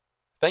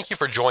Thank you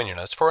for joining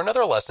us for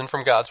another lesson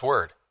from God's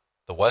Word.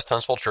 The West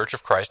Huntsville Church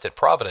of Christ at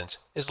Providence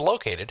is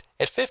located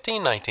at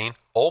 1519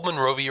 Old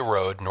Monrovia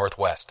Road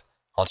Northwest,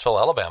 Huntsville,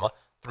 Alabama,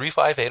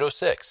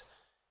 35806.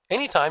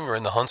 Anytime you're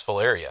in the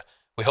Huntsville area,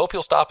 we hope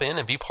you'll stop in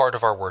and be part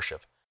of our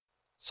worship.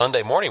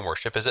 Sunday morning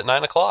worship is at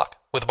 9 o'clock,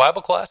 with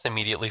Bible class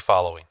immediately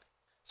following.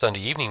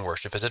 Sunday evening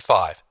worship is at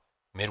 5.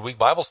 Midweek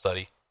Bible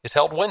study is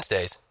held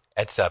Wednesdays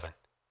at 7.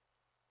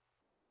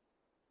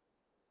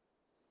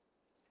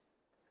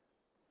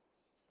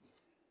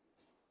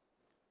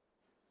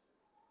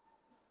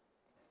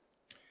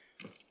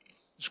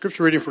 The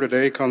scripture reading for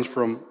today comes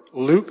from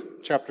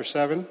Luke chapter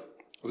 7.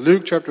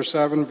 Luke chapter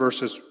 7,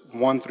 verses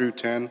 1 through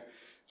 10.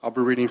 I'll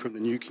be reading from the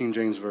New King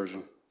James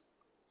Version.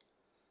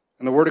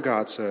 And the Word of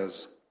God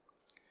says,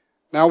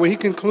 "Now when he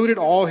concluded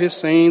all his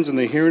sayings in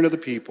the hearing of the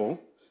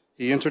people,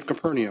 he entered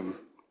Capernaum.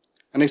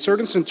 And a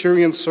certain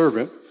centurion's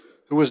servant,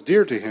 who was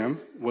dear to him,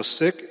 was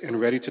sick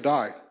and ready to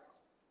die.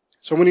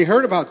 So when he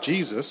heard about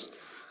Jesus,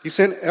 he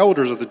sent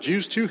elders of the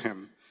Jews to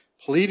him,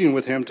 pleading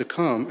with him to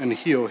come and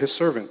heal his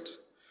servant.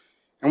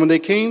 And when they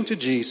came to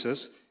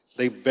Jesus,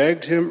 they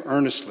begged him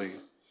earnestly,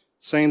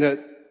 saying that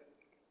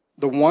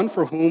the one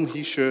for whom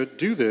he should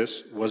do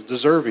this was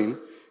deserving,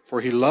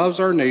 for he loves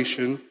our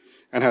nation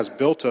and has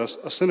built us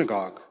a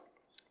synagogue.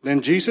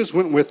 Then Jesus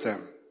went with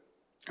them.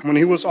 And when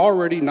he was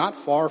already not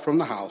far from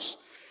the house,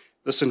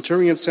 the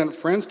centurion sent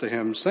friends to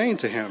him, saying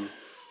to him,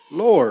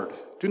 'Lord,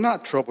 do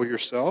not trouble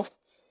yourself,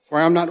 for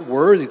I am not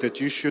worthy that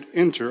you should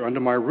enter under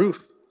my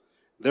roof.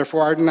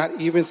 Therefore I do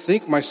not even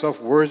think myself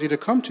worthy to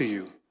come to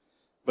you.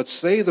 But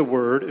say the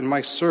word, and my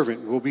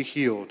servant will be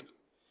healed.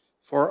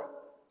 For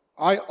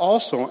I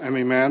also am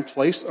a man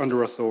placed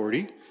under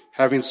authority,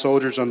 having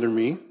soldiers under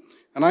me.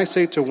 And I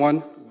say to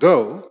one,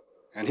 Go,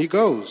 and he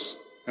goes.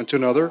 And to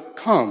another,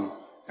 Come,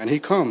 and he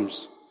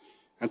comes.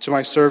 And to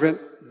my servant,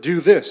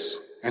 Do this,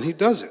 and he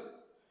does it.'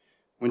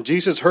 When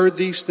Jesus heard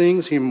these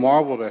things, he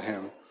marveled at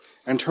him,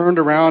 and turned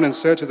around and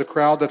said to the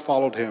crowd that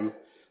followed him,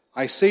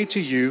 'I say to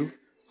you,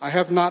 I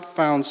have not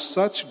found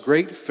such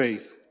great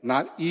faith,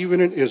 not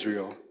even in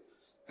Israel.'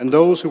 And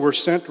those who were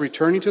sent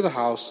returning to the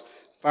house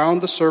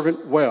found the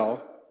servant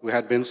well who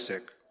had been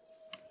sick."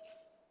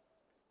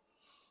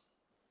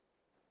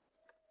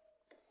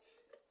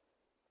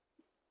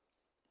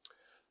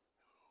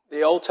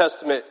 The Old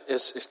Testament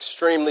is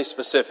extremely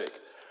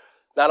specific,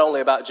 not only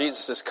about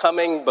Jesus'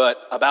 coming,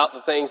 but about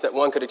the things that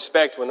one could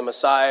expect when the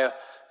Messiah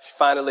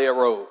finally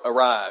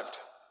arrived.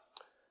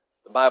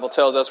 The Bible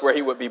tells us where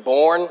he would be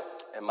born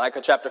in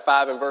Micah chapter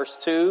 5 and verse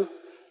 2.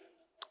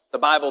 The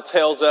Bible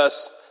tells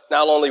us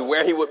not only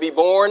where he would be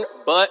born,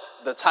 but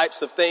the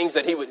types of things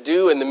that he would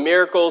do and the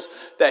miracles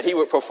that he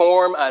would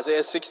perform,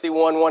 Isaiah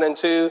 61, 1 and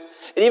 2.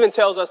 It even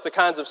tells us the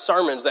kinds of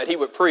sermons that he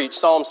would preach.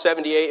 Psalm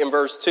 78 and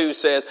verse 2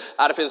 says,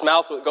 out of his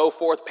mouth would go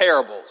forth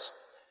parables.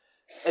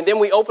 And then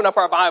we open up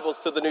our Bibles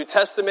to the New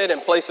Testament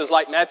in places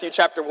like Matthew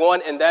chapter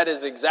 1, and that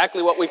is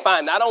exactly what we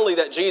find. Not only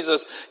that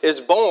Jesus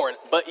is born,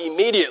 but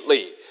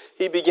immediately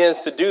he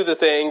begins to do the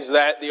things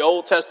that the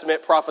Old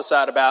Testament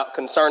prophesied about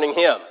concerning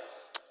him.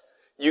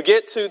 You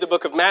get to the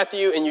book of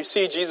Matthew and you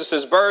see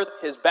Jesus' birth,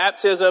 his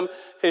baptism,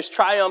 his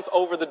triumph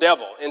over the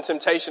devil in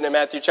temptation in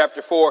Matthew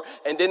chapter 4.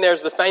 And then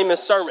there's the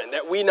famous sermon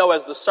that we know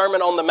as the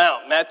Sermon on the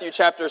Mount, Matthew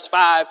chapters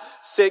 5,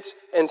 6,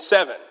 and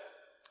 7.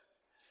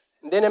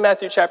 And then in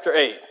Matthew chapter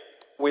 8,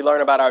 we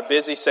learn about our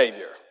busy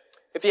Savior.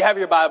 If you have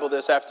your Bible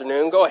this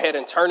afternoon, go ahead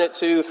and turn it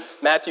to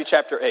Matthew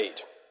chapter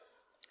 8.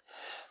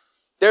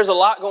 There's a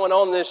lot going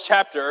on in this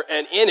chapter,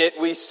 and in it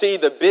we see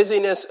the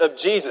busyness of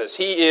Jesus.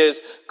 He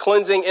is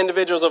cleansing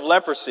individuals of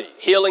leprosy,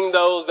 healing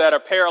those that are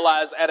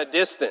paralyzed at a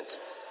distance,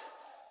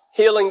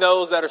 healing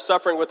those that are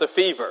suffering with a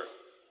fever,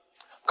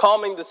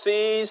 calming the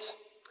seas,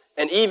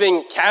 and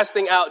even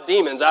casting out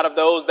demons out of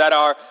those that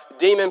are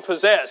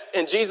demon-possessed.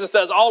 And Jesus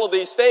does all of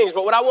these things.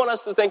 But what I want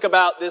us to think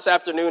about this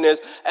afternoon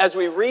is, as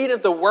we read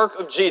of the work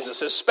of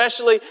Jesus,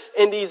 especially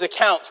in these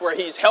accounts where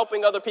he's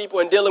helping other people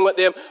and dealing with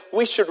them,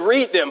 we should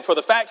read them for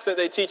the facts that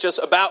they teach us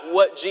about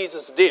what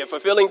Jesus did,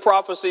 fulfilling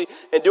prophecy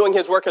and doing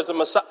his work as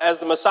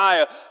the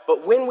Messiah.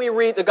 But when we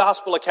read the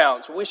gospel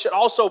accounts, we should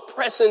also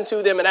press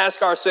into them and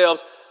ask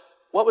ourselves,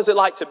 what was it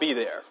like to be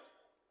there?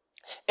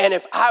 And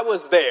if I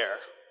was there,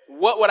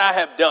 what would I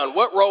have done?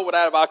 What role would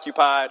I have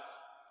occupied?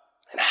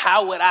 And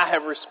how would I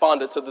have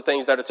responded to the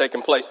things that are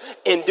taking place?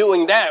 In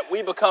doing that,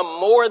 we become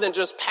more than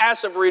just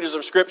passive readers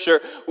of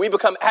Scripture. We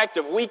become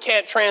active. We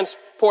can't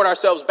transport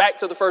ourselves back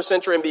to the first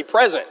century and be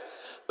present.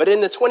 But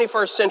in the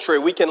 21st century,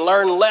 we can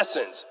learn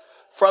lessons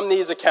from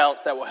these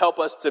accounts that will help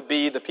us to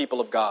be the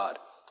people of God.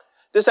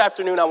 This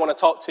afternoon, I want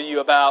to talk to you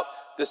about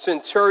the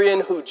centurion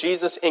who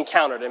Jesus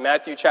encountered in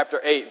Matthew chapter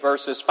 8,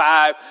 verses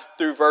 5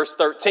 through verse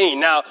 13.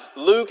 Now,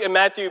 Luke and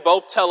Matthew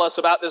both tell us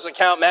about this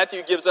account.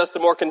 Matthew gives us the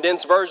more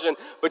condensed version,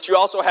 but you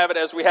also have it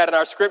as we had in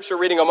our scripture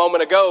reading a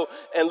moment ago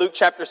in Luke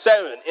chapter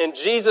 7. And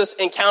Jesus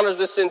encounters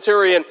the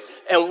centurion.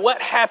 And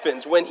what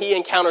happens when he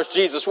encounters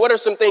Jesus? What are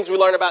some things we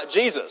learn about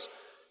Jesus?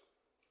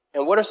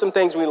 And what are some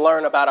things we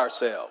learn about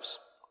ourselves?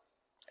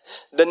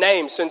 The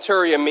name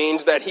centurion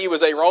means that he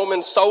was a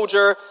Roman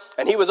soldier,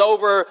 and he was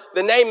over,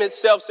 the name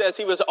itself says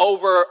he was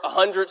over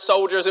 100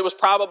 soldiers. It was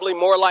probably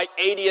more like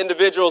 80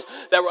 individuals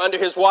that were under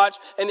his watch.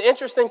 And the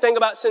interesting thing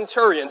about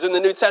centurions in the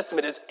New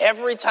Testament is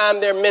every time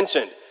they're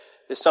mentioned,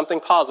 there's something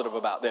positive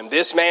about them.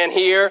 This man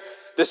here,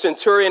 the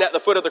centurion at the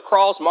foot of the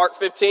cross, Mark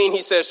 15,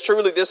 he says,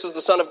 truly this is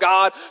the Son of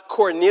God.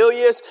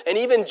 Cornelius, and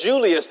even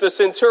Julius, the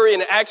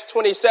centurion in Acts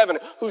 27,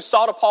 who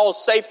saw to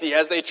Paul's safety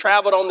as they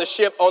traveled on the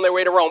ship on their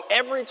way to Rome.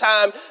 Every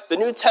time the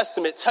New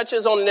Testament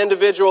touches on an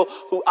individual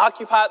who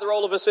occupied the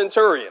role of a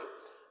centurion,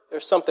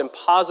 there's something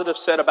positive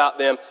said about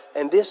them,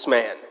 and this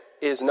man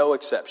is no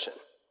exception.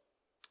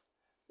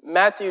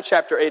 Matthew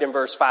chapter 8 and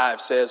verse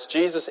 5 says,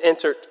 Jesus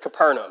entered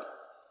Capernaum,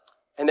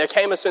 and there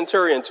came a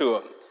centurion to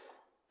him.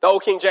 The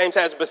old King James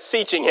has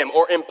beseeching him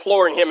or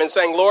imploring him and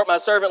saying, Lord, my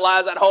servant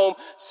lies at home,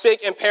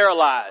 sick and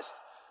paralyzed.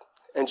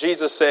 And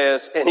Jesus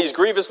says, and he's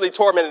grievously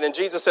tormented. And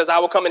Jesus says, I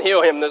will come and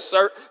heal him.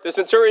 The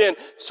centurion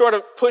sort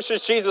of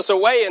pushes Jesus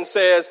away and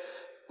says,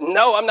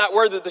 no, I'm not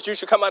worthy that you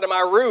should come under my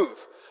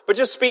roof. But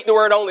just speak the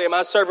word only and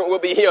my servant will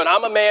be healed.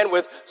 I'm a man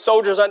with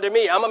soldiers under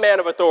me. I'm a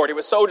man of authority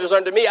with soldiers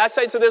under me. I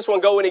say to this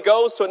one, go, and he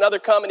goes. To another,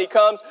 come, and he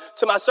comes.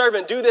 To my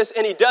servant, do this,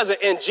 and he does it.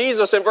 And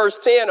Jesus in verse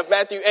 10 of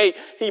Matthew 8,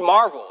 he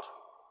marveled.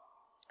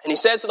 And he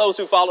said to those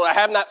who followed, I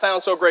have not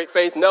found so great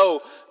faith.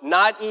 No,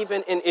 not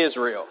even in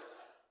Israel.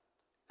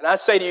 And I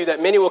say to you that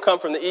many will come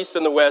from the east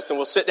and the west and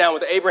will sit down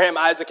with Abraham,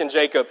 Isaac, and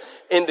Jacob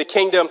in the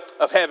kingdom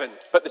of heaven.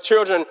 But the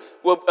children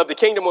of the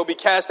kingdom will be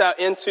cast out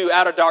into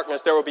outer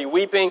darkness. There will be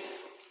weeping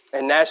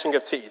and gnashing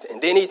of teeth.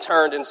 And then he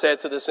turned and said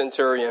to the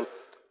centurion,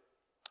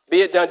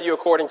 be it done to you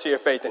according to your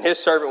faith. And his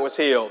servant was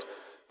healed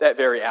that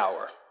very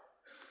hour.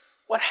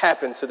 What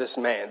happened to this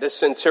man, this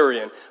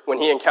centurion, when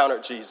he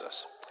encountered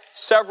Jesus?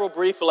 Several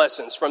brief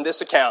lessons from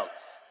this account,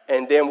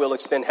 and then we'll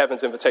extend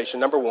heaven's invitation.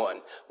 Number one,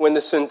 when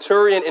the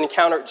centurion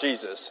encountered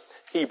Jesus,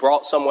 he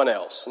brought someone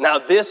else. Now,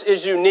 this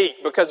is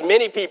unique because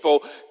many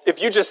people,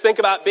 if you just think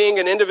about being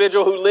an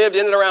individual who lived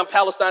in and around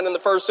Palestine in the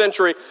first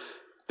century,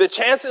 the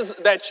chances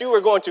that you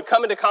were going to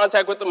come into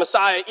contact with the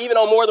Messiah, even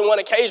on more than one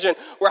occasion,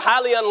 were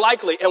highly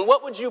unlikely. And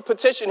what would you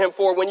petition him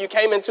for when you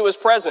came into his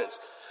presence?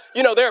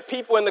 You know, there are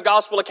people in the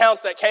gospel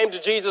accounts that came to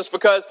Jesus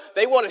because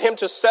they wanted him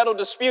to settle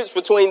disputes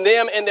between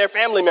them and their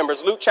family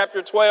members. Luke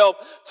chapter 12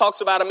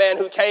 talks about a man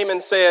who came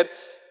and said,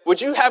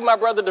 would you have my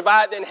brother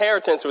divide the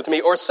inheritance with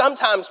me? Or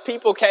sometimes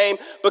people came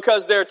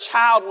because their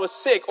child was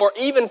sick or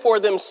even for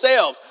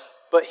themselves.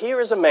 But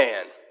here is a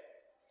man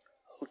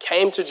who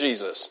came to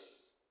Jesus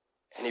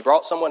and he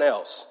brought someone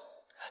else.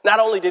 Not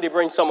only did he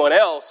bring someone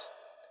else,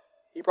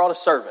 he brought a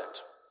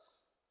servant.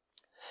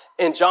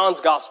 In John's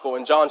gospel,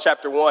 in John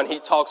chapter 1, he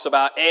talks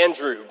about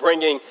Andrew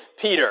bringing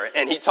Peter,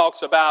 and he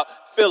talks about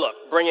Philip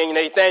bringing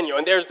Nathanael.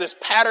 And there's this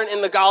pattern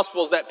in the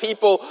gospels that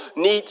people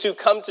need to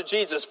come to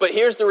Jesus. But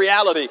here's the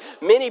reality.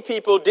 Many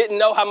people didn't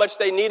know how much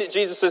they needed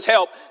Jesus'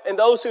 help. And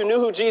those who knew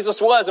who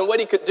Jesus was and what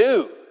he could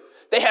do,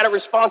 they had a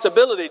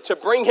responsibility to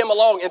bring him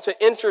along and to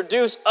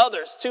introduce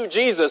others to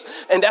Jesus.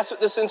 And that's what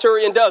the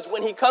centurion does.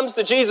 When he comes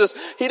to Jesus,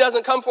 he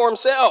doesn't come for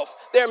himself.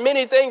 There are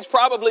many things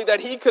probably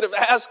that he could have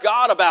asked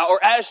God about or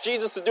asked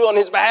Jesus to do on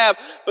his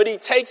behalf, but he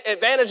takes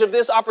advantage of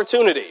this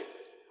opportunity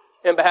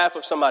in behalf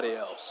of somebody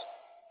else.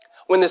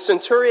 When the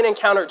centurion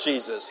encountered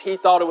Jesus, he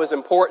thought it was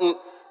important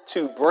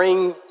to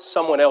bring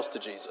someone else to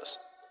Jesus.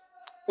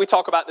 We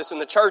talk about this in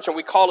the church and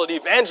we call it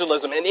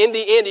evangelism. And in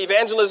the end,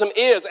 evangelism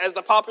is, as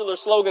the popular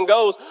slogan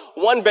goes,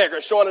 one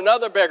beggar showing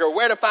another beggar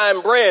where to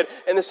find bread.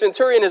 And the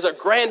centurion is a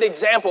grand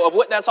example of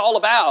what that's all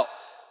about.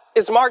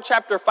 It's Mark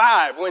chapter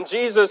 5 when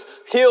Jesus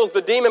heals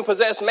the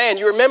demon-possessed man.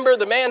 You remember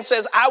the man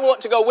says, I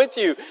want to go with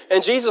you.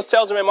 And Jesus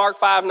tells him in Mark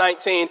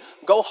 5:19,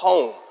 go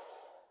home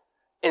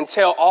and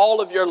tell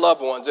all of your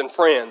loved ones and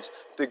friends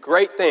the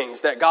great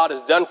things that God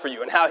has done for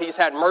you and how he's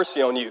had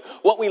mercy on you.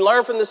 What we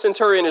learn from the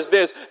centurion is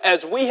this: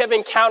 as we have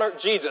encountered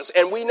Jesus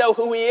and we know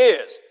who he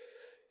is,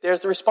 there's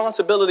the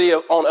responsibility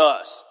on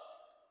us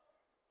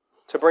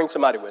to bring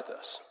somebody with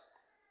us,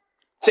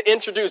 to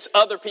introduce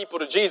other people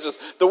to Jesus.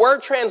 The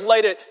word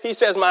translated, he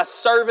says, my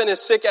servant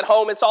is sick at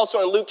home. It's also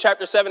in Luke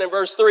chapter 7 and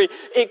verse 3.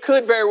 It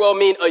could very well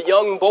mean a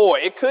young boy.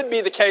 It could be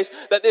the case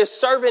that this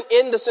servant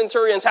in the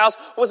centurion's house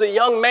was a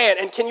young man.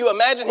 And can you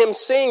imagine him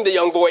seeing the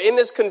young boy in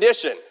this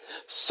condition,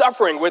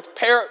 suffering with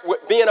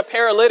being a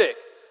paralytic?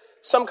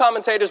 Some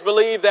commentators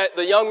believe that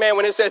the young man,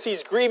 when it says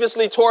he's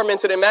grievously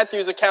tormented in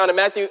Matthew's account, in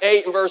Matthew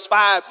 8 and verse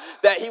 5,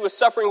 that he was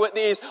suffering with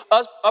these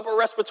upper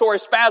respiratory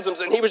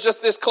spasms and he was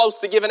just this close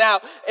to giving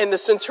out. And the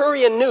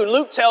centurion knew,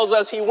 Luke tells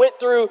us he went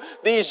through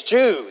these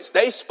Jews.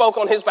 They spoke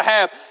on his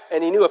behalf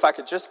and he knew if I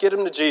could just get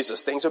him to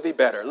Jesus, things would be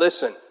better.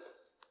 Listen,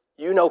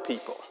 you know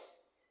people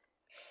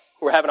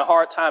who are having a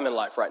hard time in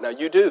life right now.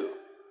 You do.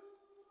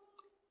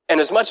 And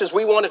as much as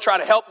we want to try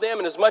to help them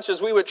and as much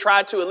as we would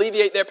try to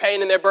alleviate their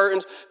pain and their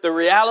burdens, the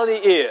reality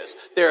is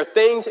there are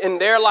things in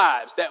their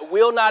lives that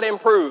will not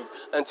improve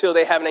until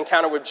they have an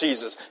encounter with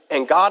Jesus.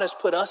 And God has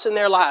put us in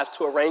their lives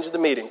to arrange the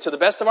meeting to the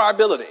best of our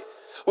ability.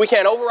 We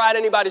can't override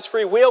anybody's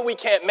free will. We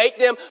can't make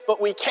them,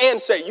 but we can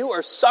say, you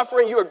are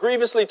suffering. You are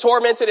grievously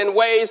tormented in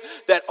ways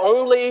that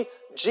only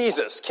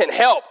Jesus can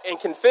help and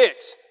can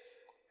fix.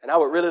 And I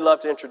would really love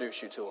to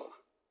introduce you to him.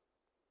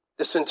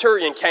 The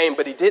centurion came,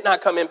 but he did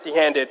not come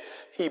empty-handed.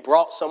 He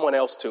brought someone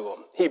else to him.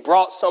 He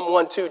brought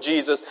someone to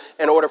Jesus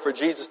in order for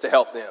Jesus to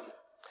help them.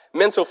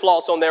 Mental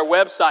Floss on their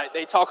website,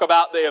 they talk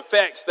about the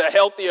effects, the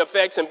healthy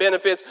effects and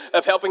benefits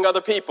of helping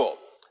other people.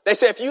 They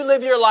say if you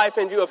live your life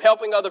in view of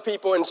helping other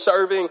people and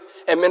serving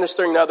and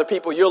ministering to other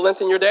people, you'll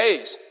lengthen your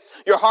days.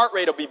 Your heart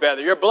rate will be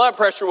better. Your blood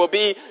pressure will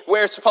be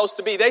where it's supposed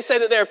to be. They say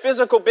that there are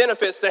physical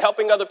benefits to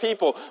helping other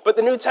people, but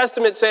the New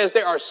Testament says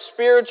there are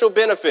spiritual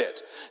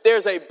benefits.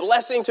 There's a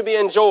blessing to be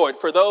enjoyed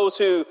for those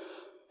who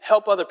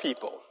help other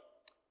people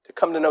to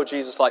come to know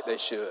Jesus like they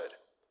should.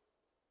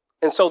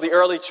 And so the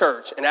early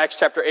church in Acts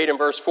chapter 8 and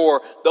verse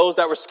 4, those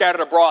that were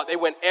scattered abroad, they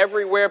went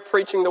everywhere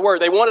preaching the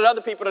word. They wanted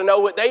other people to know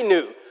what they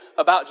knew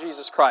about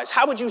Jesus Christ.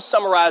 How would you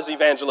summarize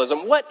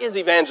evangelism? What is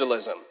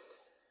evangelism?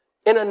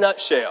 In a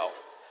nutshell,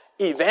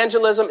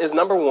 evangelism is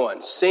number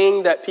one,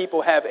 seeing that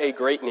people have a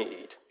great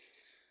need,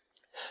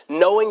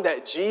 knowing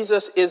that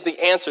Jesus is the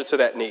answer to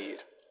that need,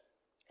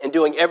 and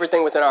doing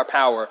everything within our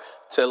power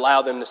to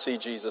allow them to see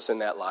Jesus in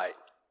that light.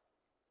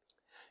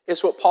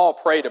 It's what Paul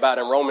prayed about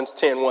in Romans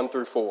 10,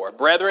 1-4.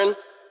 Brethren,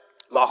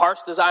 my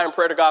heart's desire and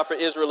prayer to God for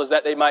Israel is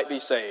that they might be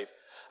saved.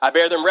 I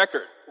bear them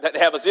record that they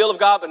have a zeal of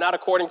God, but not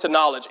according to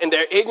knowledge. And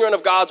they're ignorant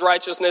of God's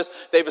righteousness.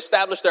 They've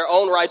established their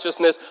own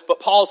righteousness. But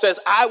Paul says,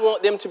 I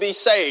want them to be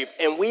saved,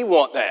 and we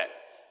want that.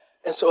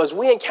 And so as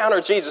we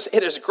encounter Jesus,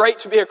 it is great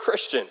to be a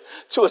Christian,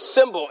 to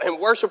assemble and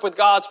worship with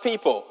God's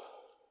people.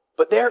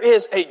 But there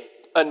is an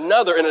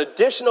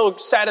additional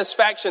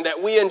satisfaction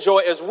that we enjoy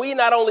as we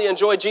not only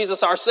enjoy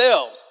Jesus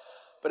ourselves,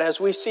 but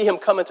as we see him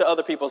come into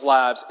other people's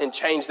lives and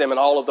change them in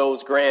all of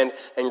those grand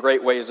and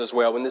great ways as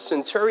well. When the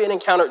centurion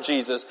encountered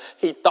Jesus,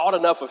 he thought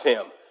enough of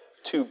him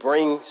to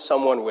bring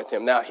someone with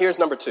him. Now, here's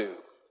number two.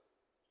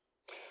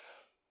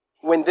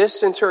 When this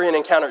centurion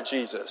encountered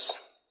Jesus,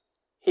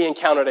 he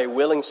encountered a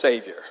willing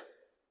Savior.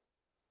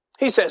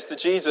 He says to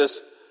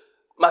Jesus,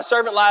 my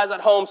servant lies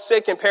at home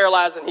sick and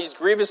paralyzed, and he's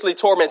grievously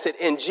tormented.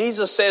 And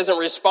Jesus says in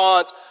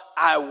response,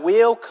 I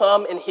will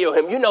come and heal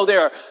him. You know, there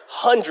are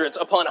hundreds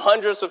upon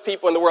hundreds of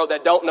people in the world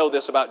that don't know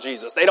this about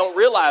Jesus. They don't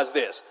realize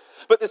this.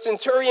 But the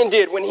centurion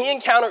did. When he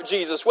encountered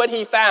Jesus, what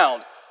he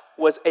found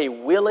was a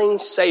willing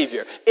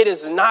Savior. It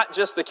is not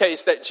just the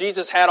case that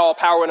Jesus had all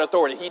power and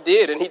authority. He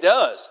did, and he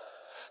does.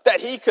 That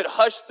he could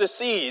hush the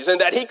seas, and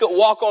that he could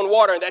walk on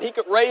water, and that he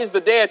could raise the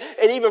dead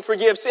and even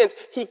forgive sins.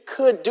 He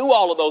could do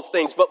all of those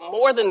things. But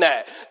more than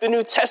that, the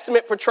New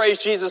Testament portrays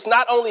Jesus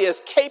not only as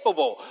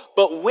capable,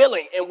 but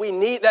willing. And we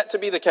need that to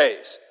be the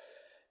case.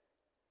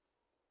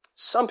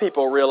 Some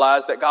people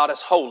realize that God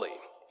is holy,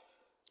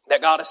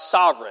 that God is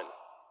sovereign,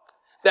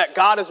 that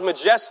God is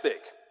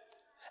majestic.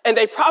 And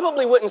they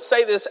probably wouldn't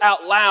say this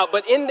out loud,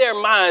 but in their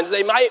minds,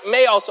 they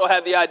may also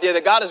have the idea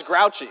that God is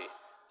grouchy.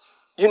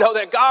 You know,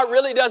 that God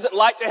really doesn't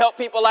like to help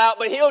people out,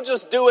 but he'll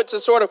just do it to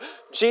sort of,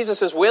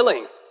 Jesus is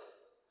willing.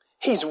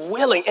 He's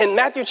willing. And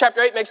Matthew chapter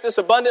 8 makes this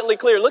abundantly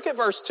clear. Look at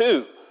verse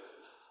 2.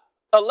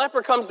 A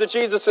leper comes to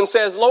Jesus and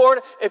says, Lord,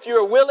 if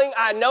you're willing,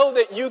 I know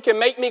that you can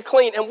make me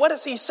clean. And what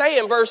does he say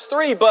in verse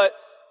 3? But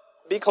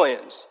be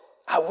cleansed.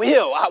 I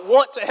will. I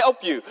want to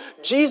help you.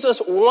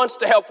 Jesus wants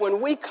to help. When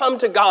we come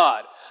to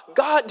God,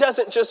 God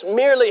doesn't just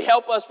merely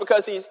help us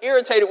because he's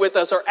irritated with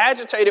us or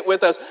agitated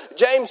with us.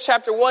 James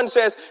chapter 1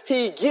 says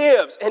he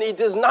gives and he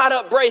does not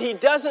upbraid. He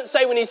doesn't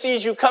say when he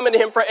sees you coming to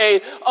him for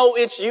aid, oh,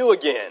 it's you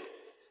again.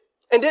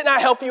 And didn't I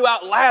help you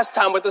out last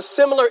time with a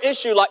similar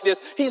issue like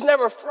this? He's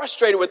never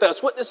frustrated with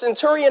us. What the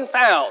centurion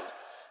found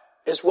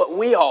is what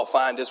we all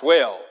find as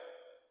well.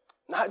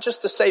 Not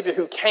just a Savior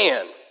who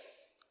can,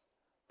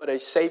 but a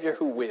Savior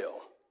who will.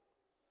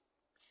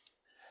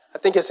 I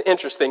think it's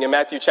interesting in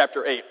Matthew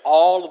chapter 8,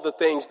 all of the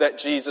things that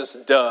Jesus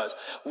does.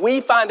 We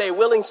find a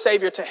willing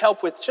Savior to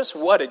help with just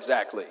what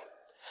exactly?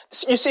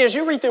 You see, as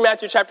you read through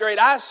Matthew chapter 8,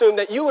 I assume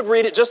that you would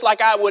read it just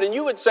like I would, and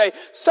you would say,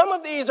 some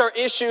of these are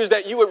issues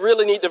that you would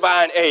really need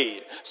divine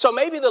aid. So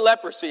maybe the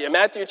leprosy in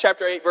Matthew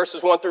chapter 8,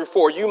 verses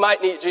 1-4, you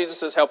might need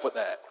Jesus' help with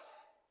that.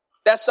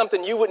 That's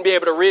something you wouldn't be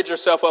able to rid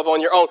yourself of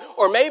on your own.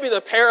 Or maybe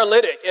the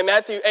paralytic in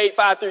Matthew 8,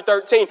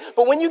 5-13.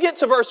 But when you get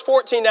to verse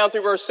 14 down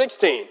through verse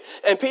 16,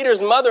 and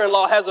Peter's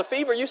mother-in-law has a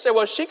fever, you say,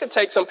 well, she could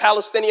take some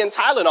Palestinian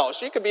Tylenol.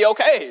 She could be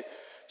okay.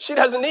 She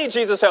doesn't need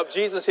Jesus' help.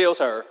 Jesus heals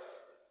her.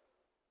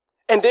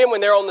 And then when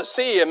they're on the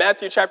sea in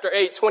Matthew chapter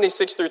 8,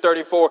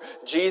 26-34,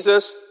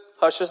 Jesus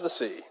hushes the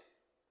sea.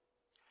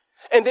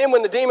 And then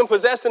when the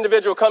demon-possessed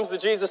individual comes to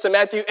Jesus in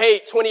Matthew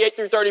 8,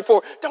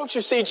 28-34, don't you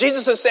see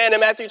Jesus is saying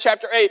in Matthew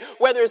chapter 8,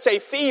 whether it's a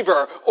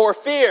fever or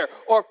fear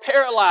or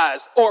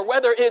paralyzed or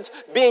whether it's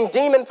being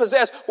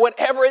demon-possessed,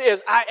 whatever it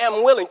is, I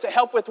am willing to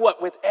help with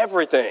what? With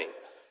everything.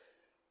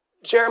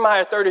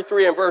 Jeremiah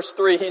 33 and verse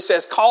 3, he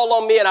says, call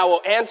on me and I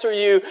will answer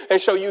you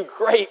and show you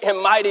great and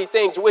mighty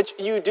things which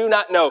you do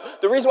not know.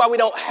 The reason why we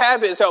don't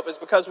have his help is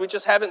because we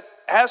just haven't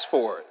asked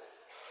for it.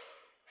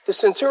 The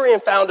centurion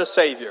found a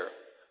Savior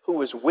who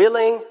was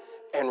willing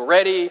and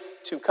ready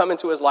to come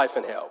into his life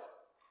and help?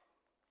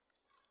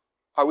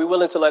 Are we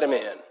willing to let him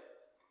in?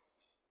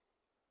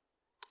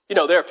 You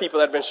know, there are people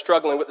that have been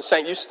struggling with the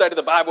same. You study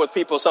the Bible with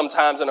people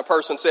sometimes and a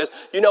person says,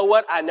 you know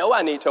what? I know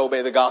I need to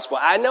obey the gospel.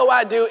 I know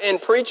I do.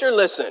 And preacher,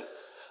 listen,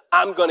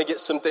 I'm going to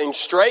get some things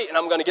straight and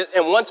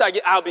once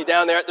I'll be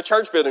down there at the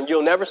church building.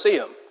 You'll never see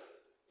them.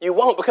 You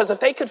won't, because if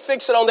they could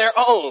fix it on their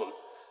own,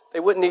 they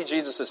wouldn't need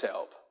Jesus'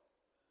 help.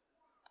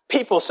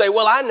 People say,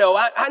 well, I know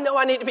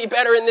I need to be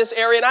better in this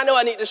area and I know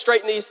I need to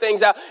straighten these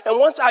things out. And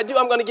once I do,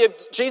 I'm going to give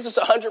Jesus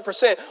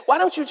 100%. Why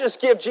don't you just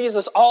give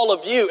Jesus all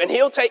of you and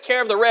he'll take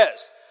care of the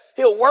rest?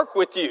 He'll work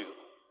with you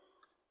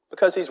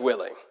because he's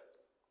willing.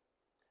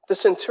 The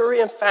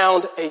centurion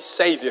found a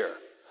Savior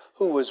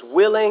who was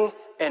willing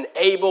and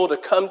able to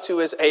come to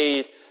his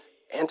aid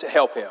and to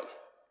help him.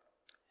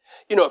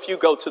 You know, if you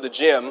go to the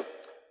gym,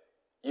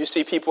 you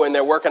see people in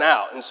there working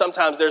out. And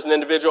sometimes there's an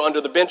individual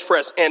under the bench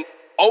press. And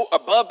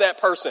above that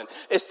person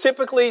is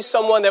typically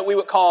someone that we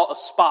would call a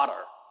spotter.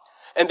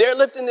 And they're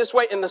lifting this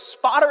weight, and the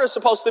spotter is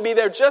supposed to be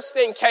there just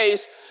in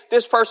case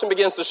this person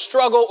begins to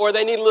struggle or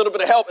they need a little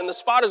bit of help, and the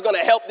spotter is going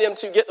to help them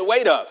to get the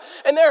weight up.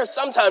 And there are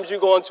sometimes you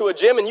go into a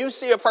gym and you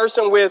see a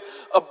person with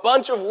a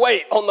bunch of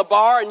weight on the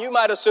bar, and you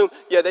might assume,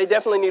 yeah, they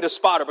definitely need a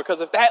spotter, because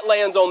if that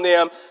lands on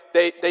them,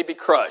 they'd be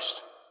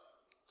crushed.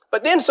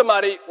 But then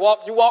you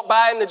walk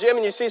by in the gym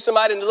and you see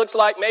somebody and it looks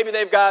like maybe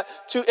they've got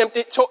two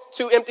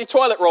empty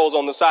toilet rolls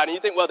on the side, and you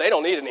think, well, they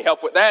don't need any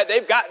help with that.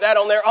 They've got that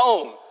on their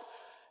own.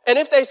 And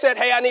if they said,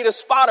 hey, I need a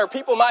spotter,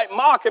 people might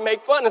mock and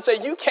make fun and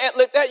say, you can't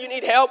lift that, you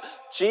need help.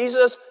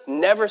 Jesus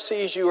never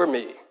sees you or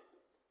me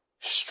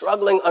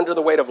struggling under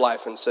the weight of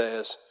life and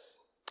says,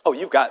 oh,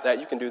 you've got that,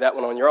 you can do that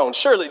one on your own.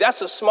 Surely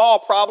that's a small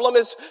problem,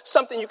 it's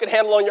something you can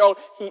handle on your own.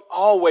 He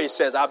always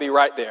says, I'll be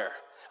right there.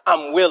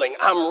 I'm willing,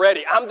 I'm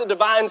ready, I'm the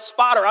divine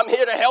spotter, I'm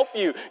here to help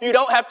you. You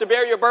don't have to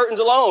bear your burdens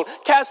alone.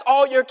 Cast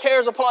all your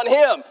cares upon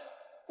him.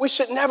 We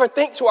should never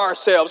think to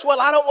ourselves, well,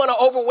 I don't want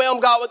to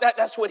overwhelm God with that.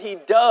 That's what he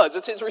does.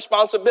 It's his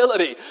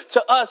responsibility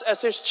to us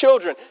as his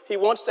children. He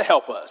wants to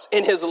help us.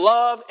 In his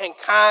love and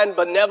kind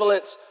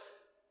benevolence,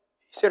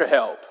 he's here to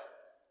help.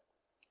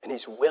 And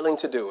he's willing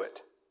to do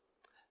it.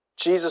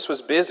 Jesus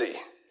was busy.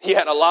 He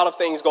had a lot of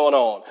things going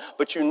on.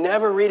 But you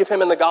never read of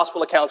him in the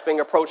gospel accounts being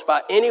approached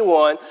by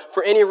anyone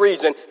for any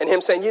reason and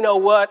him saying, you know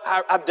what,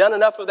 I've done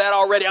enough of that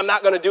already. I'm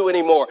not going to do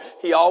anymore.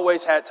 He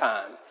always had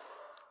time.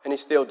 And he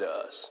still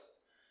does.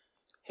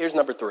 Here's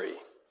number 3.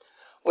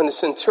 When the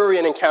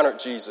centurion encountered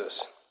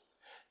Jesus,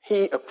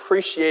 he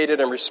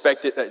appreciated and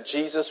respected that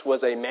Jesus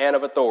was a man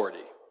of authority.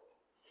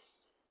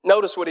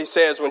 Notice what he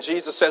says when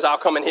Jesus says, I'll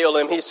come and heal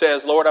him. He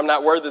says, Lord, I'm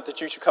not worthy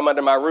that you should come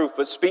under my roof,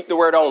 but speak the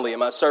word only, and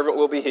my servant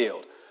will be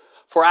healed.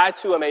 For I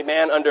too am a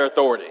man under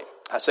authority.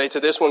 I say to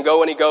this one,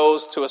 go, and he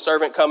goes. To a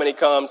servant, come, and he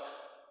comes.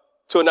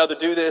 To another,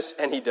 do this,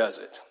 and he does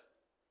it.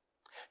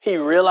 He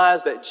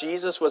realized that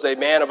Jesus was a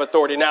man of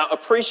authority. Now,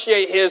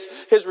 appreciate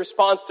his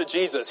response to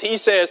Jesus. He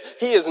says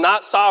he is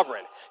not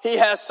sovereign. He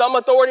has some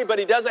authority, but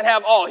he doesn't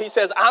have all. He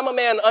says, I'm a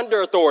man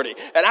under authority,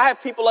 and I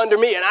have people under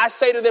me, and I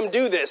say to them,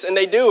 do this, and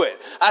they do it.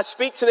 I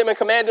speak to them and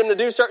command them to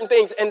do certain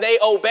things, and they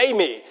obey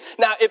me.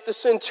 Now, if the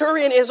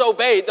centurion is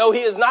obeyed, though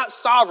he is not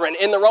sovereign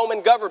in the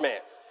Roman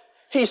government,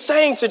 he's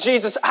saying to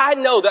Jesus, I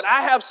know that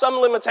I have some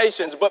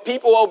limitations, but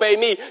people obey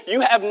me.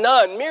 You have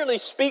none. Merely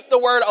speak the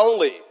word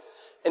only.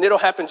 And it'll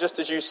happen just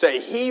as you say.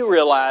 He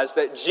realized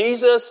that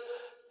Jesus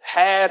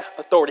had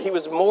authority. He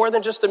was more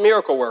than just a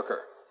miracle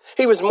worker.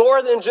 He was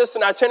more than just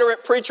an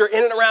itinerant preacher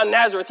in and around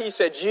Nazareth. He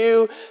said,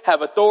 you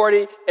have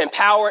authority and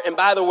power. And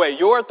by the way,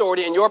 your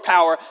authority and your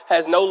power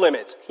has no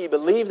limits. He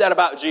believed that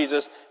about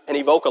Jesus and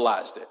he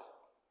vocalized it.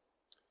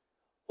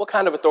 What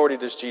kind of authority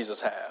does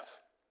Jesus have?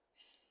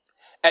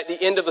 At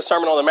the end of the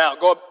Sermon on the Mount,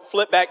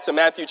 flip back to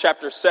Matthew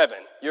chapter 7.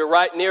 You're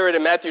right near it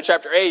in Matthew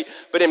chapter 8,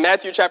 but in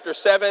Matthew chapter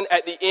 7,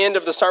 at the end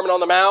of the Sermon on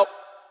the Mount,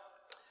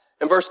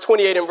 in verse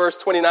 28 and verse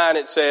 29,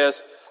 it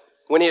says,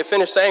 when he had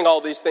finished saying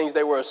all these things,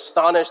 they were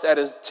astonished at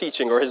his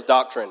teaching or his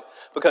doctrine,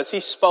 because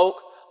he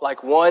spoke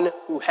like one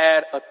who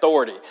had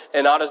authority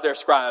and not as their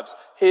scribes.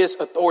 His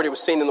authority was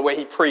seen in the way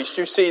he preached.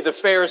 You see, the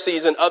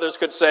Pharisees and others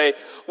could say,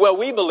 well,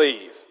 we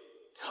believe.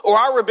 Or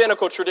our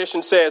rabbinical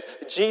tradition says,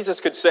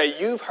 Jesus could say,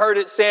 you've heard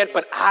it said,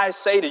 but I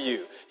say to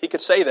you. He could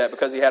say that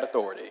because he had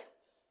authority.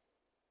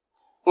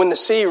 When the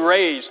sea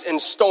raged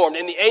and stormed,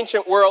 in the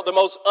ancient world, the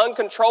most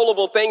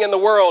uncontrollable thing in the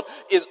world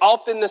is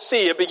often the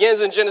sea. It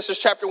begins in Genesis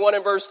chapter 1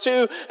 and verse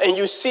 2, and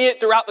you see it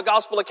throughout the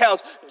gospel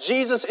accounts.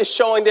 Jesus is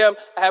showing them,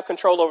 I have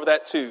control over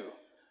that too.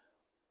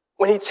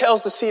 When he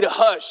tells the sea to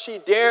hush, she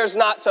dares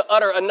not to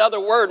utter another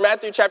word.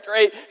 Matthew chapter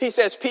 8, he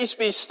says, peace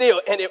be still,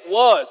 and it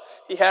was.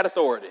 He had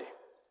authority.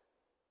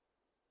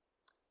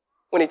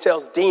 When he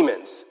tells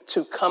demons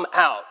to come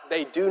out,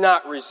 they do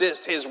not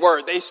resist his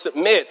word. They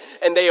submit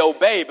and they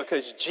obey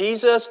because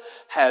Jesus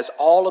has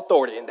all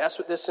authority. And that's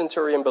what this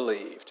centurion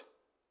believed.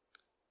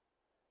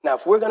 Now,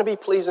 if we're going to be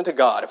pleasing to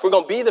God, if we're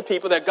going to be the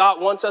people that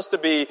God wants us to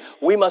be,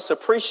 we must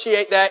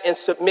appreciate that and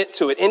submit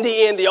to it. In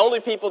the end, the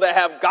only people that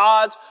have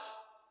God's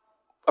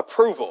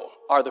approval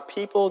are the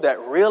people that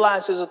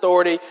realize his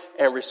authority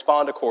and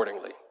respond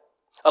accordingly.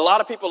 A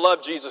lot of people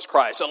love Jesus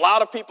Christ. A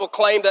lot of people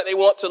claim that they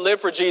want to live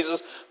for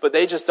Jesus, but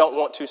they just don't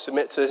want to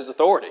submit to his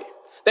authority.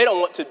 They don't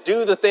want to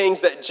do the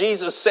things that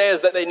Jesus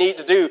says that they need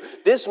to do.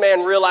 This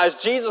man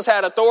realized Jesus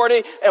had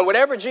authority, and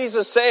whatever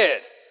Jesus said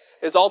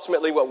is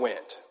ultimately what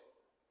went.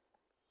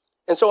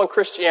 And so in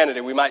Christianity,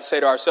 we might say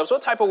to ourselves,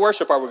 what type of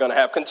worship are we going to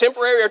have?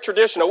 Contemporary or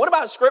traditional? What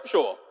about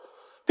scriptural?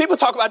 People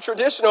talk about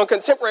traditional and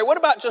contemporary. What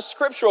about just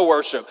scriptural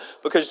worship?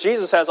 Because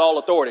Jesus has all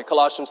authority,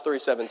 Colossians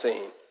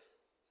 3:17.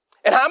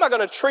 And how am I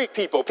going to treat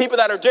people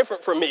that are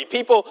different from me,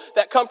 people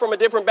that come from a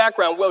different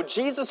background? Well,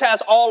 Jesus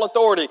has all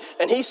authority,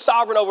 and he's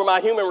sovereign over my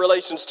human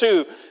relations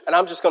too, and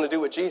I'm just going to do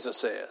what Jesus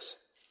says.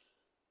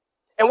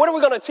 And what are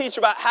we going to teach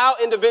about how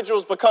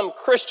individuals become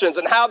Christians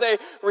and how they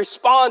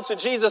respond to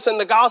Jesus and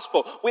the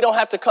gospel? We don't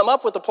have to come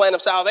up with a plan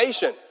of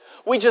salvation.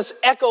 We just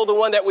echo the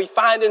one that we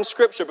find in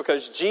Scripture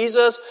because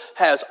Jesus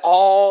has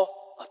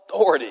all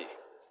authority.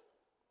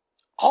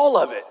 All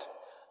of it.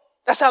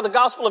 That's how the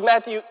Gospel of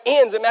Matthew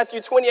ends in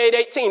Matthew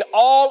 28:18.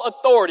 All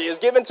authority is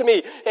given to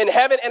me in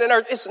heaven and in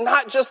earth. It's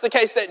not just the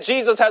case that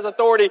Jesus has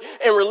authority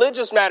in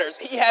religious matters.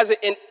 He has it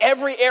in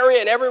every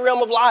area, in every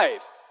realm of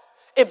life.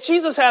 If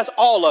Jesus has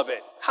all of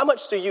it, how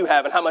much do you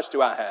have and how much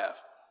do I have?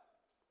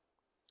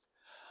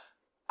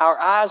 Our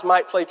eyes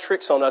might play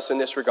tricks on us in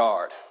this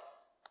regard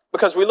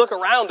because we look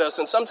around us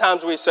and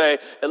sometimes we say,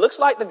 it looks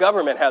like the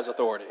government has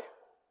authority.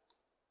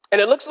 And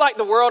it looks like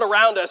the world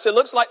around us, it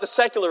looks like the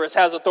secularists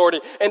has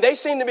authority, and they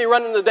seem to be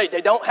running the day.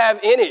 They don't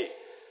have any.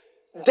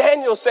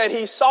 Daniel said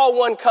he saw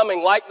one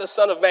coming like the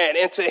Son of Man,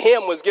 and to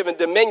him was given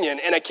dominion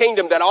and a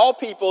kingdom that all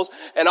peoples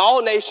and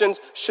all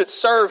nations should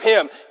serve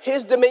him.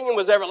 His dominion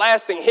was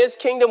everlasting. His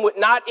kingdom would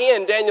not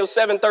end, Daniel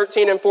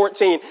 7:13 and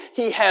 14.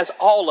 He has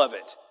all of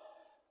it.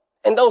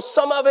 And though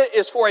some of it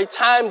is for a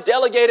time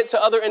delegated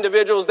to other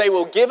individuals, they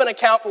will give an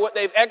account for what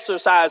they've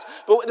exercised.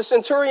 But what the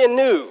centurion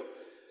knew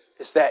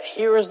is that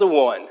here is the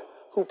one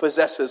who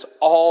possesses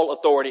all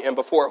authority and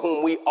before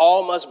whom we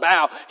all must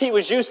bow. He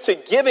was used to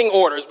giving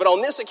orders, but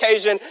on this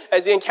occasion,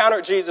 as he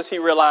encountered Jesus, he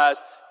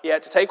realized he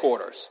had to take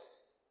orders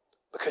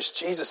because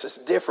Jesus is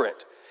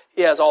different.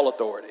 He has all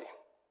authority.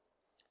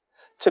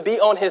 To be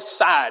on his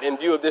side in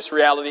view of this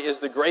reality is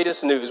the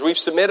greatest news. We've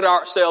submitted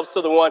ourselves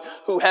to the one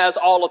who has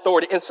all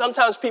authority. And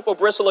sometimes people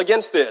bristle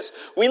against this.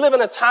 We live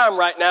in a time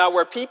right now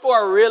where people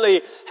are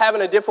really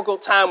having a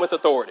difficult time with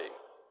authority.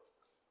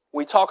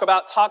 We talk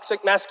about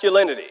toxic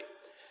masculinity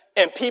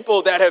and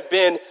people that have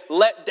been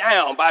let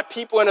down by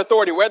people in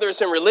authority, whether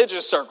it's in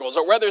religious circles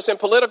or whether it's in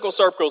political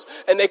circles.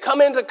 And they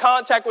come into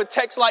contact with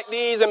texts like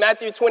these in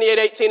Matthew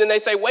 28:18 and they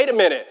say, wait a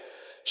minute.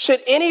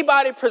 Should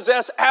anybody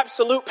possess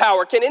absolute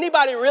power? Can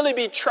anybody really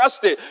be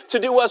trusted to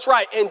do what's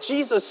right? And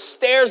Jesus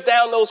stares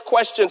down those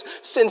questions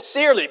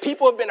sincerely.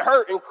 People have been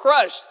hurt and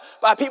crushed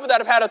by people that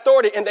have had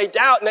authority and they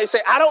doubt and they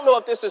say, I don't know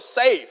if this is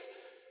safe.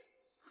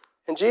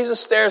 And Jesus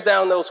stares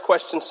down those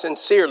questions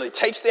sincerely,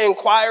 takes the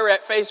inquirer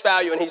at face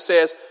value and he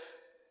says,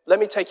 let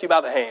me take you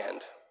by the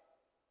hand.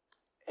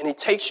 And he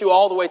takes you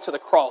all the way to the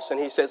cross and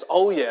he says,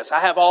 oh yes, I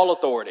have all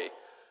authority,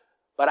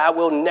 but I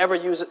will never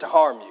use it to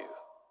harm you.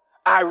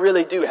 I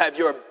really do have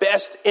your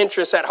best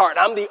interests at heart.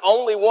 I'm the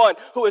only one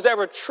who has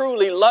ever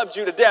truly loved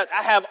you to death.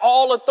 I have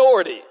all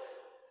authority.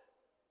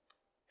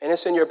 And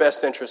it's in your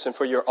best interest and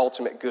for your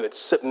ultimate good.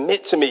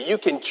 Submit to me. You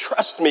can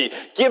trust me.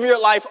 Give your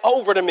life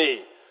over to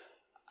me.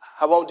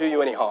 I won't do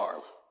you any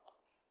harm.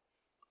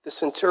 The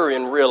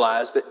centurion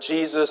realized that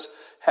Jesus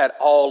had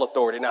all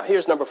authority. Now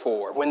here's number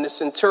 4. When the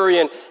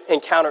centurion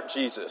encountered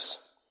Jesus,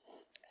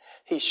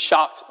 he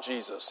shocked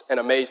Jesus and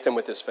amazed him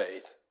with his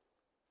faith.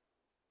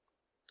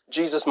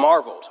 Jesus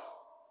marveled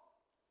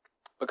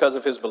because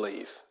of his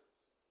belief.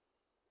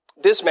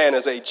 This man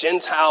is a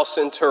Gentile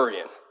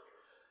centurion,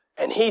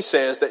 and he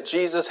says that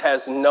Jesus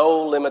has no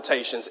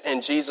limitations,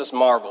 and Jesus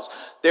marvels.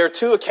 There are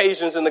 2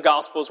 occasions in the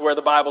Gospels where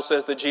the Bible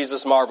says that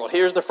Jesus marveled.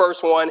 Here's the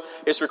first one.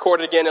 It's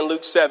recorded again in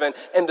Luke 7.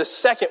 And the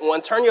second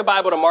one, turn your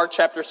Bible to Mark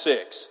chapter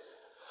 6.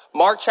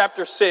 Mark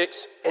chapter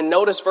 6, and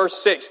notice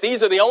verse 6.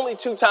 These are the only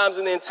 2 times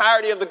in the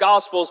entirety of the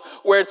Gospels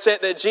where it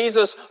said that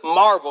Jesus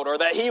marveled or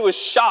that he was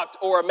shocked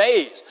or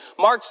amazed.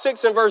 Mark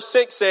 6 and verse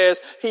 6 says,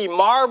 he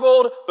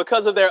marveled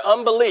because of their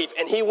unbelief,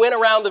 and he went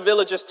around the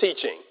villages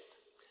teaching.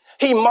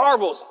 He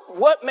marvels.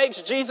 What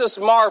makes Jesus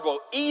marvel?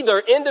 Either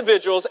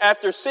individuals,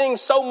 after seeing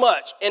so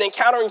much and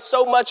encountering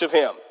so much of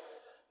him,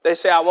 they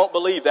say, I won't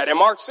believe that. In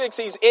Mark 6,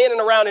 he's in and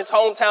around his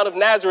hometown of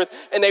Nazareth,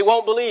 and they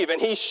won't believe,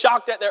 and he's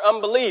shocked at their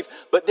unbelief.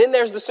 But then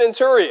there's the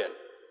centurion,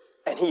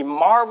 and he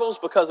marvels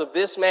because of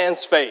this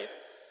man's faith.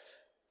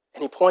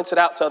 And he points it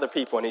out to other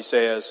people, and he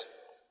says,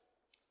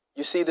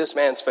 you see this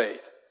man's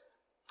faith.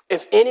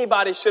 If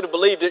anybody should have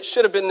believed, it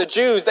should have been the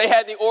Jews. They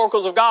had the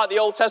oracles of God, the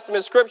Old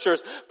Testament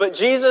scriptures. But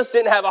Jesus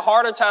didn't have a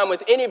harder time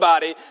with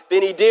anybody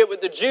than he did with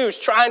the Jews,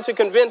 trying to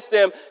convince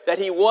them that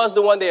he was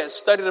the one they had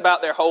studied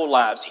about their whole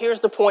lives.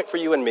 Here's the point for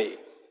you and me.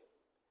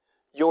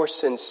 Your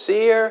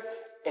sincere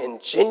and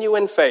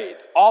genuine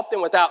faith,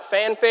 often without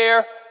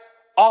fanfare,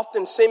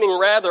 often seeming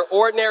rather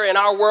ordinary in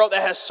our world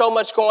that has so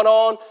much going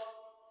on,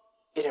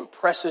 it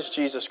impresses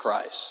Jesus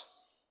Christ.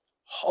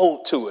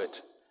 Hold to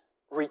it.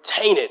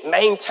 Retain it.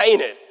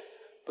 Maintain it.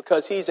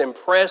 Because he's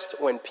impressed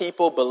when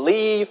people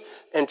believe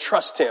and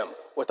trust him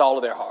with all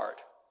of their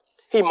heart.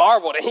 He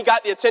marveled and he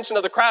got the attention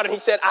of the crowd and he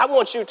said, I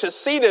want you to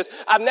see this.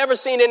 I've never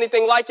seen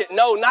anything like it.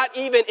 No, not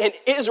even in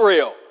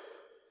Israel.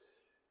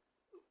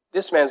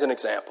 This man's an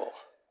example.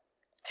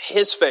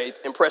 His faith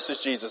impresses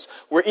Jesus.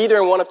 We're either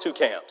in one of two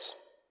camps.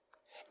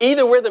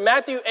 Either we're the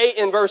Matthew 8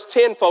 and verse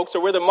 10 folks,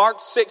 or we're the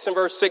Mark 6 and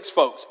verse 6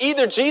 folks.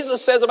 Either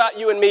Jesus says about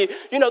you and me,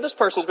 you know, this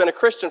person's been a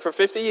Christian for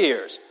 50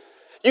 years.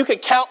 You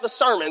could count the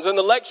sermons and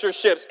the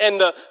lectureships and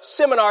the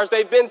seminars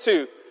they've been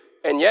to,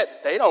 and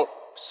yet they don't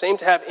seem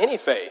to have any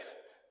faith.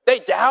 They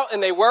doubt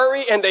and they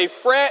worry and they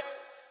fret,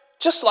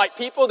 just like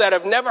people that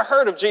have never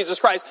heard of Jesus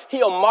Christ.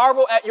 He'll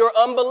marvel at your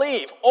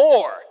unbelief,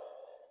 or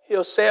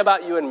he'll say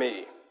about you and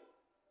me,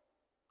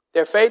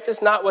 their faith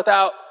is not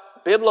without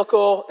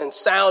biblical and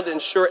sound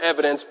and sure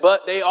evidence,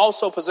 but they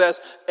also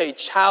possess a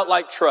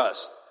childlike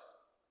trust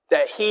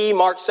that he,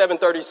 Mark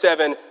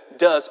 7:37,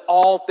 does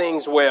all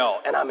things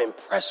well, and I'm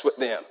impressed with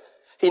them.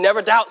 He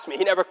never doubts me.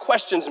 He never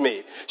questions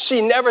me.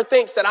 She never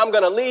thinks that I'm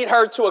going to lead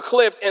her to a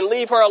cliff and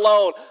leave her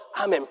alone.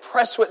 I'm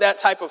impressed with that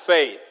type of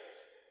faith.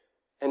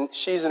 And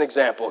she's an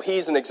example.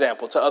 He's an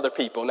example to other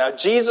people. Now,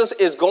 Jesus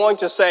is going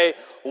to say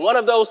one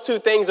of those two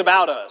things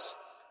about us,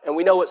 and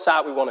we know what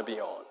side we want to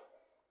be on.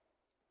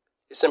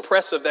 It's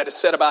impressive that it's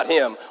said about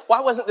him.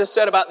 Why wasn't this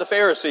said about the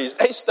Pharisees?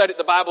 They studied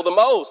the Bible the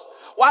most.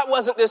 Why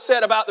wasn't this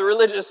said about the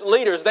religious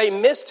leaders? They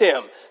missed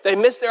him. They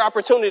missed their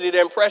opportunity to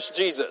impress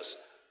Jesus.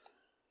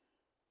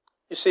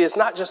 You see, it's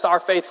not just our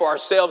faith for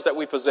ourselves that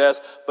we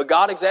possess, but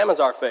God examines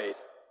our faith.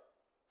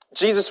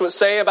 Jesus would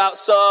say about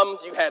some,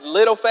 you had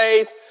little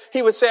faith.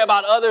 He would say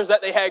about others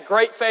that they had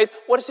great faith.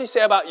 What does he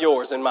say about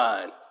yours and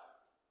mine?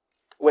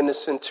 When the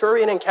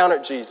centurion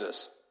encountered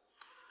Jesus,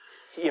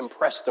 he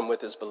impressed him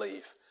with his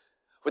belief,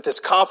 with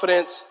his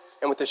confidence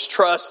and with his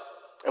trust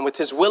and with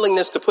his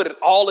willingness to put it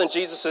all in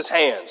Jesus'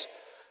 hands,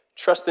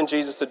 trusting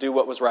Jesus to do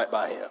what was right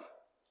by him.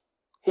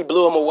 He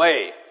blew him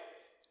away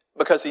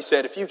because he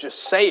said, if you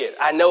just say it,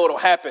 I know it'll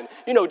happen.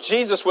 You know,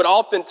 Jesus would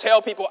often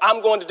tell people,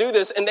 I'm going to do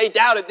this, and they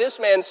doubted. This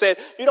man said,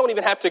 you don't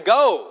even have to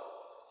go.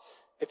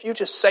 If you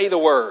just say the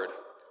word,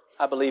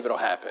 I believe it'll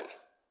happen.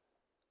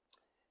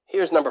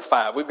 Here's number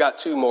 5. We've got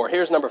 2 more.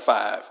 Here's number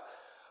 5.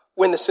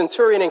 When the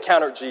centurion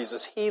encountered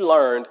Jesus, he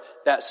learned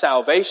that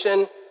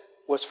salvation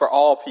was for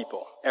all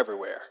people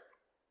everywhere.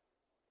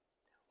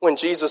 When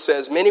Jesus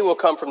says, many will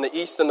come from the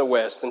east and the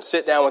west and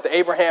sit down with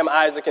Abraham,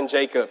 Isaac, and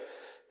Jacob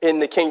in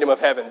the kingdom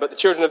of heaven, but the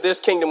children of this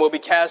kingdom will be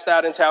cast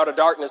out into outer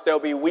darkness. There'll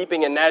be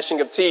weeping and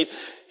gnashing of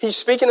teeth. He's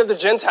speaking of the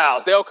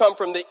Gentiles. They'll come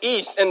from the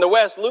east and the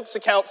west. Luke's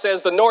account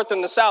says the north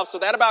and the south, so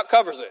that about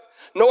covers it.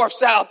 North,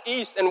 south,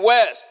 east, and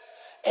west.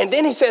 And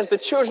then he says the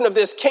children of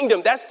this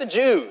kingdom, that's the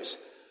Jews.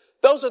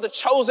 Those are the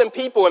chosen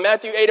people. In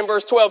Matthew 8 and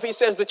verse 12, he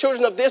says the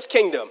children of this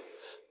kingdom,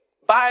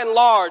 by and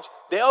large,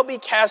 they'll be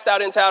cast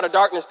out into outer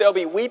darkness. There'll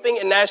be weeping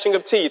and gnashing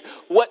of teeth.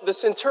 What the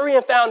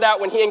centurion found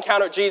out when he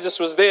encountered Jesus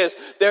was this: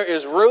 there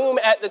is room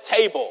at the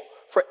table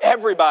for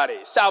everybody.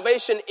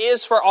 Salvation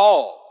is for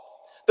all.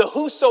 The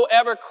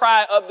whosoever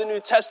cry of the New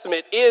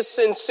Testament is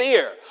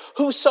sincere.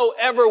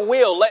 Whosoever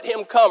will, let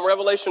him come.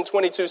 Revelation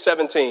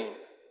 22:17.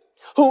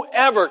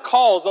 Whoever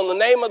calls on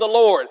the name of the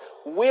Lord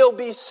will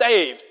be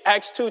saved.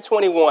 Acts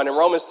 2:21 and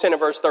Romans 10 and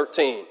verse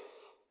 13.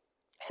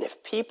 And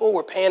if people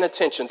were paying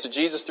attention to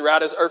Jesus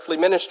throughout his earthly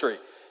ministry,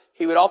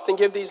 he would often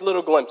give these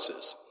little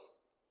glimpses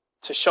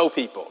to show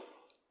people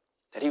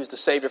that he was the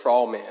Savior for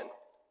all men.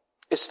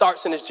 It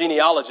starts in his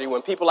genealogy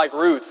when people like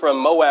Ruth from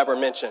Moab are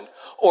mentioned,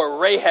 or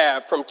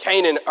Rahab from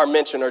Canaan are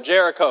mentioned, or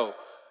Jericho.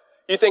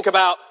 You think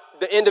about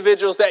the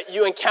individuals that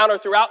you encounter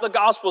throughout the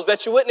Gospels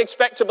that you wouldn't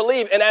expect to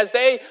believe. And as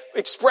they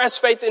express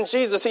faith in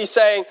Jesus, he's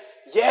saying,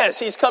 yes,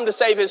 he's come to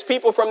save his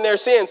people from their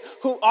sins.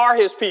 Who are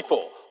his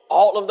people?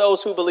 All of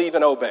those who believe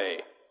and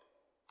obey.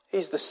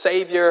 He's the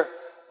Savior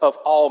of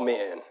all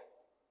men.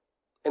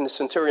 And the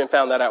centurion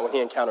found that out when he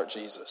encountered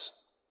Jesus.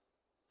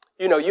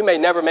 You know, you may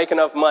never make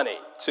enough money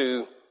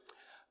to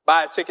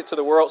buy a ticket to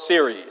the World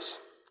Series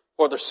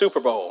or the Super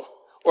Bowl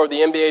or the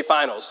NBA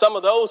Finals. Some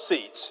of those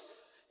seats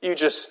you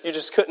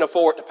just couldn't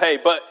afford to pay.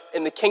 But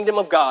in the kingdom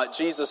of God,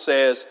 Jesus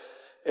says,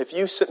 if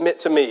you submit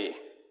to me,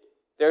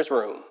 there's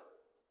room.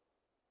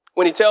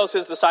 When he tells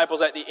his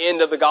disciples at the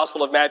end of the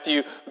Gospel of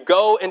Matthew,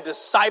 go and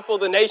disciple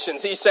the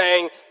nations, he's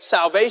saying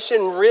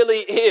salvation really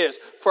is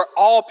for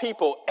all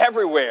people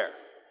everywhere.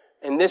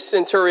 And this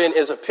centurion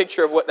is a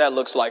picture of what that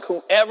looks like.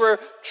 Whoever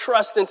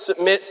trusts and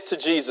submits to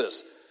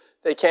Jesus,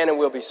 they can and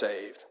will be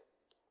saved.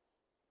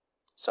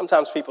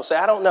 Sometimes people say,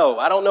 I don't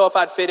know if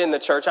I'd fit in the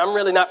church. I'm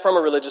really not from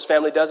a religious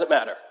family. Doesn't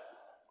matter.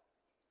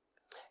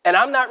 And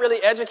I'm not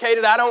really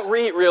educated. I don't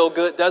read real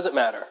good. Doesn't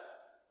matter.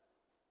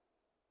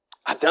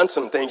 I've done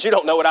some things. You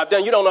don't know what I've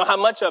done. You don't know how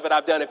much of it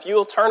I've done. If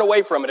you'll turn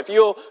away from it, if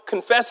you'll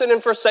confess it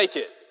and forsake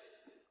it,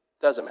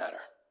 doesn't matter.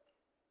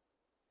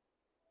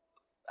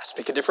 I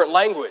speak a different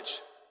language.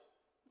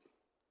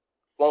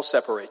 Won't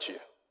separate you.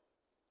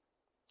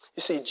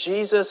 You see,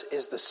 Jesus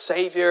is the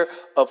Savior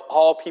of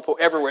all people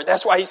everywhere.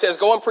 That's why he says,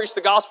 go and preach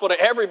the gospel to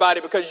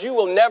everybody, because you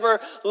will never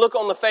look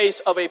on the face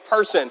of a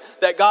person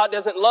that God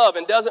doesn't love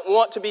and doesn't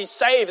want to be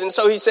saved. And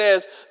so he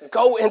says,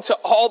 go into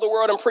all the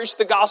world and preach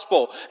the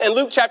gospel. In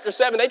Luke chapter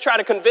 7, they try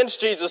to convince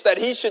Jesus that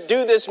he should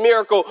do this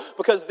miracle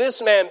because this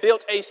man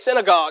built a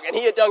synagogue and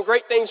he had done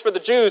great things for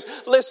the Jews.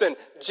 Listen,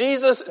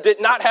 Jesus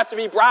did not have to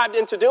be bribed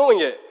into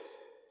doing it.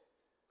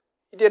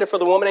 He did it for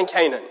the woman in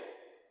Canaan.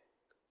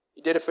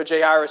 He did it for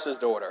Jairus'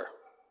 daughter.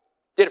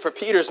 Did it for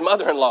Peter's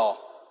mother-in-law.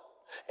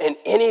 And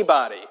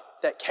anybody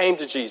that came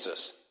to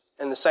Jesus,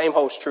 and the same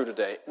holds true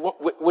today,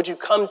 would you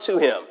come to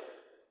him,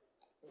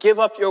 give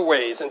up your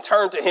ways, and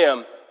turn to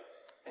him,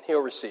 and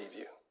he'll receive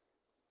you.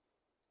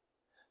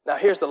 Now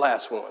here's the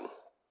last one.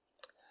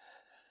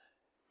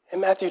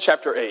 In Matthew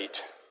chapter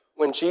 8,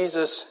 when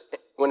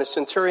a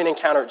centurion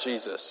encountered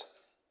Jesus,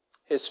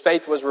 his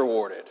faith was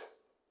rewarded.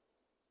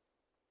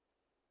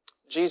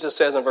 Jesus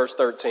says in verse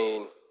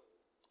 13,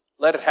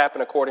 let it happen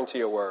according to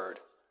your word.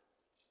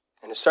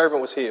 And his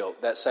servant was healed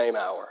that same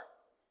hour.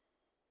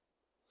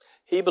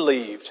 He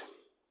believed,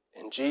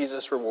 and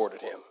Jesus rewarded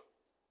him.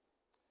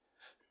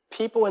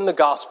 People in the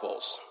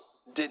Gospels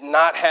did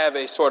not have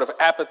a sort of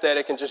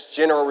apathetic and just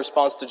general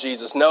response to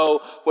Jesus. No,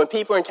 when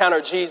people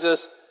encountered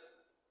Jesus,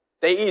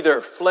 they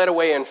either fled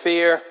away in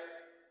fear,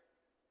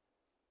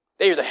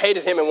 they either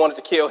hated him and wanted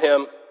to kill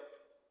him,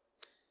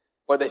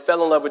 or they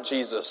fell in love with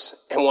Jesus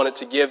and wanted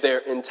to give their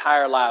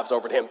entire lives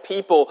over to him.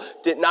 People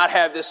did not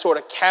have this sort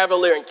of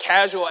cavalier and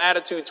casual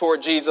attitude toward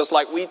Jesus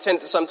like we tend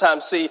to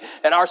sometimes see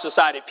in our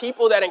society.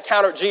 People that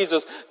encountered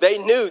Jesus, they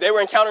knew they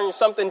were encountering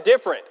something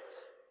different.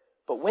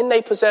 But when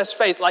they possessed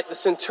faith, like the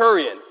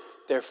centurion,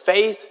 their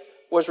faith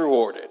was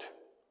rewarded.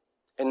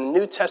 And the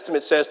New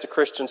Testament says to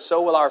Christians,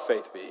 so will our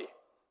faith be.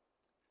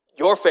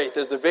 Your faith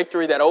is the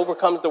victory that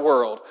overcomes the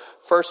world.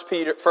 1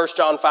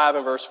 John 5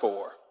 and verse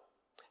 4.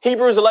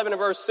 Hebrews 11 and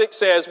verse 6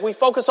 says, we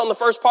focus on the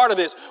first part of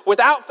this.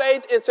 Without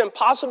faith, it's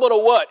impossible to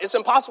what? It's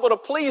impossible to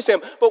please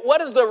him. But what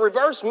does the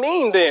reverse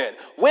mean then?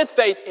 With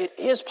faith, it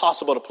is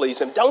possible to please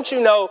him. Don't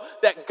you know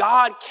that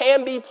God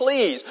can be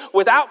pleased?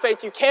 Without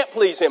faith, you can't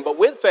please him. But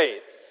with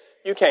faith,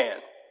 you can.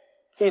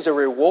 He's a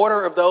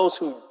rewarder of those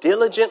who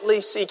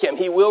diligently seek him.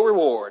 He will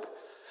reward.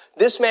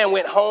 This man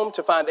went home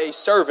to find a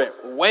servant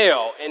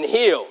well and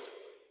healed.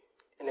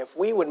 And if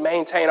we would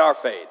maintain our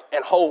faith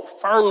and hold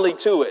firmly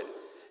to it,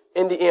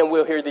 in the end,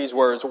 we'll hear these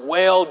words,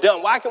 well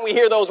done. Why can we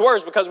hear those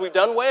words? Because we've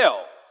done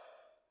well.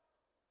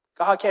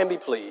 God can be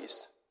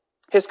pleased.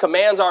 His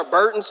commands aren't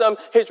burdensome.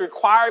 His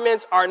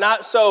requirements are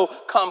not so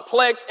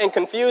complex and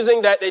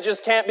confusing that they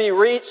just can't be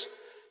reached.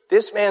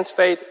 This man's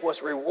faith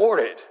was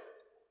rewarded.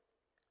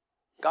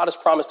 God has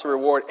promised to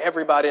reward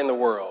everybody in the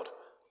world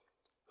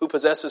who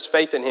possesses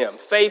faith in him.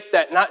 Faith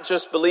that not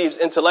just believes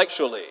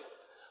intellectually,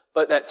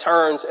 but that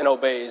turns and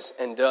obeys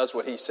and does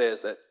what he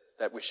says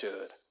that we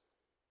should.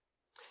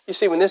 You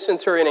see, when this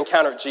centurion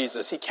encountered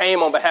Jesus, he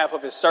came on behalf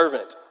of his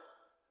servant,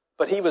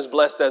 but he was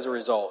blessed as a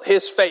result.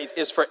 His faith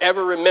is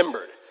forever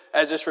remembered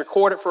as it's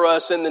recorded for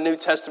us in the New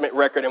Testament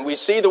record. And we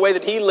see the way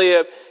that he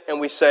lived, and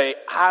we say,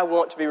 I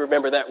want to be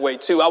remembered that way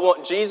too. I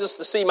want Jesus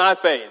to see my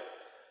faith.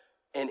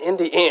 And in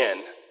the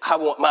end, I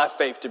want my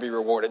faith to be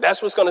rewarded.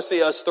 That's what's going to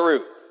see us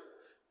through.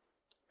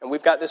 And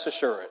we've got this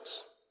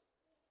assurance.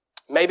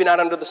 Maybe not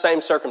under the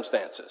same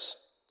circumstances,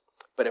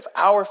 but if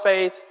our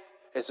faith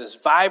is as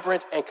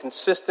vibrant and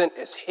consistent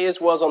as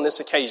his was on this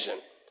occasion,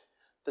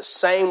 the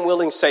same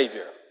willing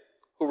Savior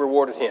who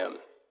rewarded him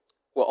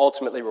will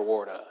ultimately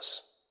reward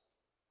us.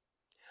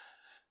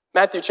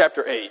 Matthew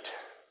chapter 8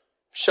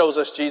 shows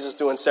us Jesus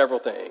doing several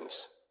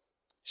things.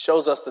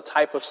 Shows us the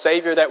type of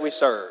Savior that we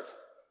serve.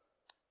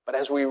 But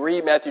as we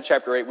read Matthew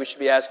chapter 8, we should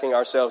be asking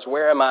ourselves,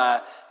 where am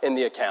I in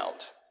the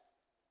account?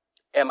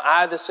 Am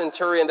I the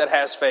centurion that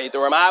has faith,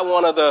 or am I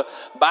one of the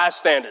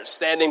bystanders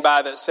standing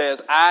by that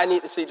says, I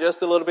need to see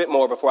just a little bit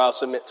more before I'll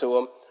submit to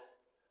him?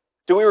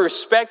 Do we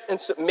respect and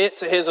submit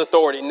to his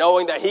authority,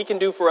 knowing that he can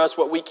do for us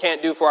what we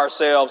can't do for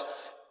ourselves,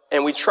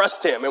 and we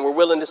trust him and we're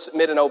willing to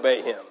submit and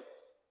obey him?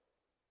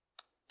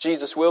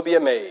 Jesus will be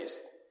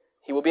amazed.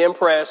 He will be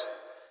impressed,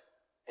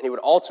 and he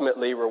would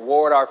ultimately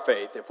reward our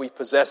faith if we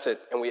possess it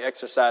and we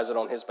exercise it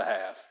on his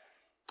behalf.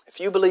 If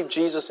you believe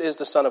Jesus is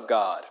the Son of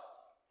God,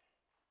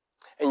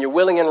 and you're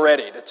willing and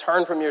ready to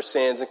turn from your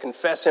sins and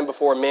confess him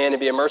before men and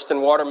be immersed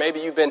in water.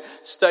 Maybe you've been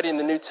studying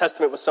the New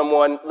Testament with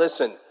someone.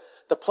 Listen,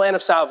 the plan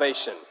of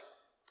salvation,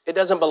 it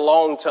doesn't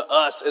belong to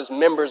us as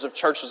members of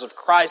churches of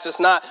Christ.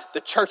 It's not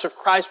the Church of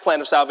Christ plan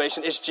of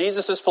salvation. It's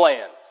Jesus'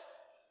 plan,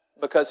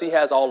 because he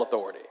has all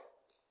authority.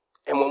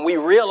 And when we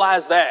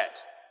realize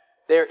that,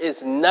 there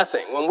is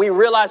nothing. When we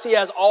realize he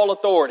has all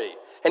authority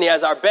and he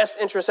has our best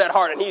interests at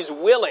heart and he's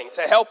willing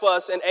to help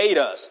us and aid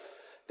us,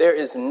 there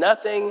is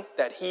nothing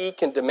that he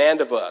can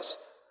demand of us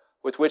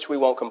with which we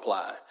won't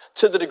comply.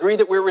 To the degree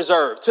that we're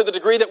reserved, to the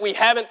degree that we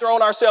haven't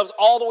thrown ourselves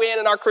all the way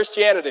in our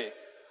Christianity,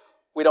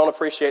 we don't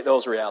appreciate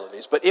those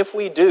realities. But if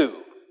we do,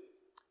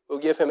 we'll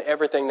give him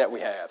everything that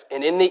we have.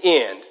 And in the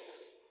end,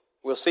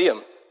 we'll see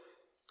him.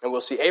 And we'll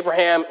see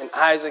Abraham and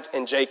Isaac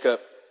and Jacob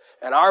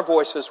and our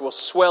voices will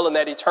swell in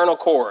that eternal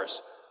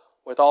chorus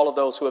with all of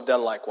those who have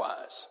done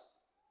likewise.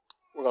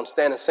 We're going to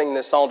stand and sing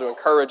this song to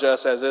encourage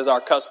us, as is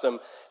our custom.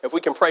 If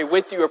we can pray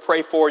with you or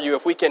pray for you,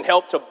 if we can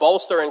help to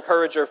bolster and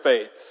encourage your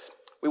faith,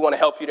 we want to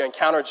help you to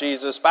encounter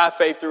Jesus by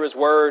faith through his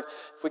word.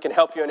 If we can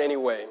help you in any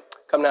way,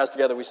 come now as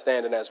together we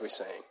stand and as we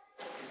sing.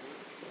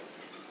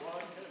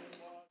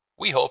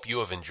 We hope you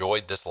have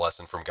enjoyed this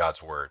lesson from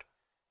God's Word.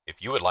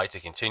 If you would like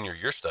to continue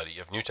your study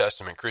of New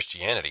Testament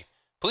Christianity,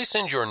 please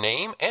send your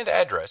name and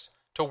address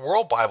to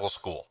World Bible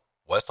School,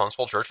 West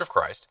Huntsville Church of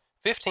Christ,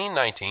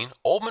 1519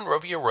 Old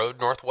Monrovia Road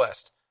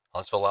Northwest,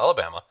 Huntsville,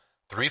 Alabama,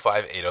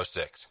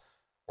 35806.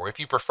 Or if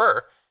you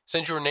prefer,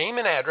 send your name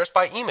and address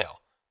by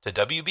email to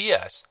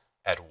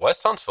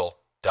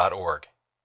wbs@westhuntsville.org.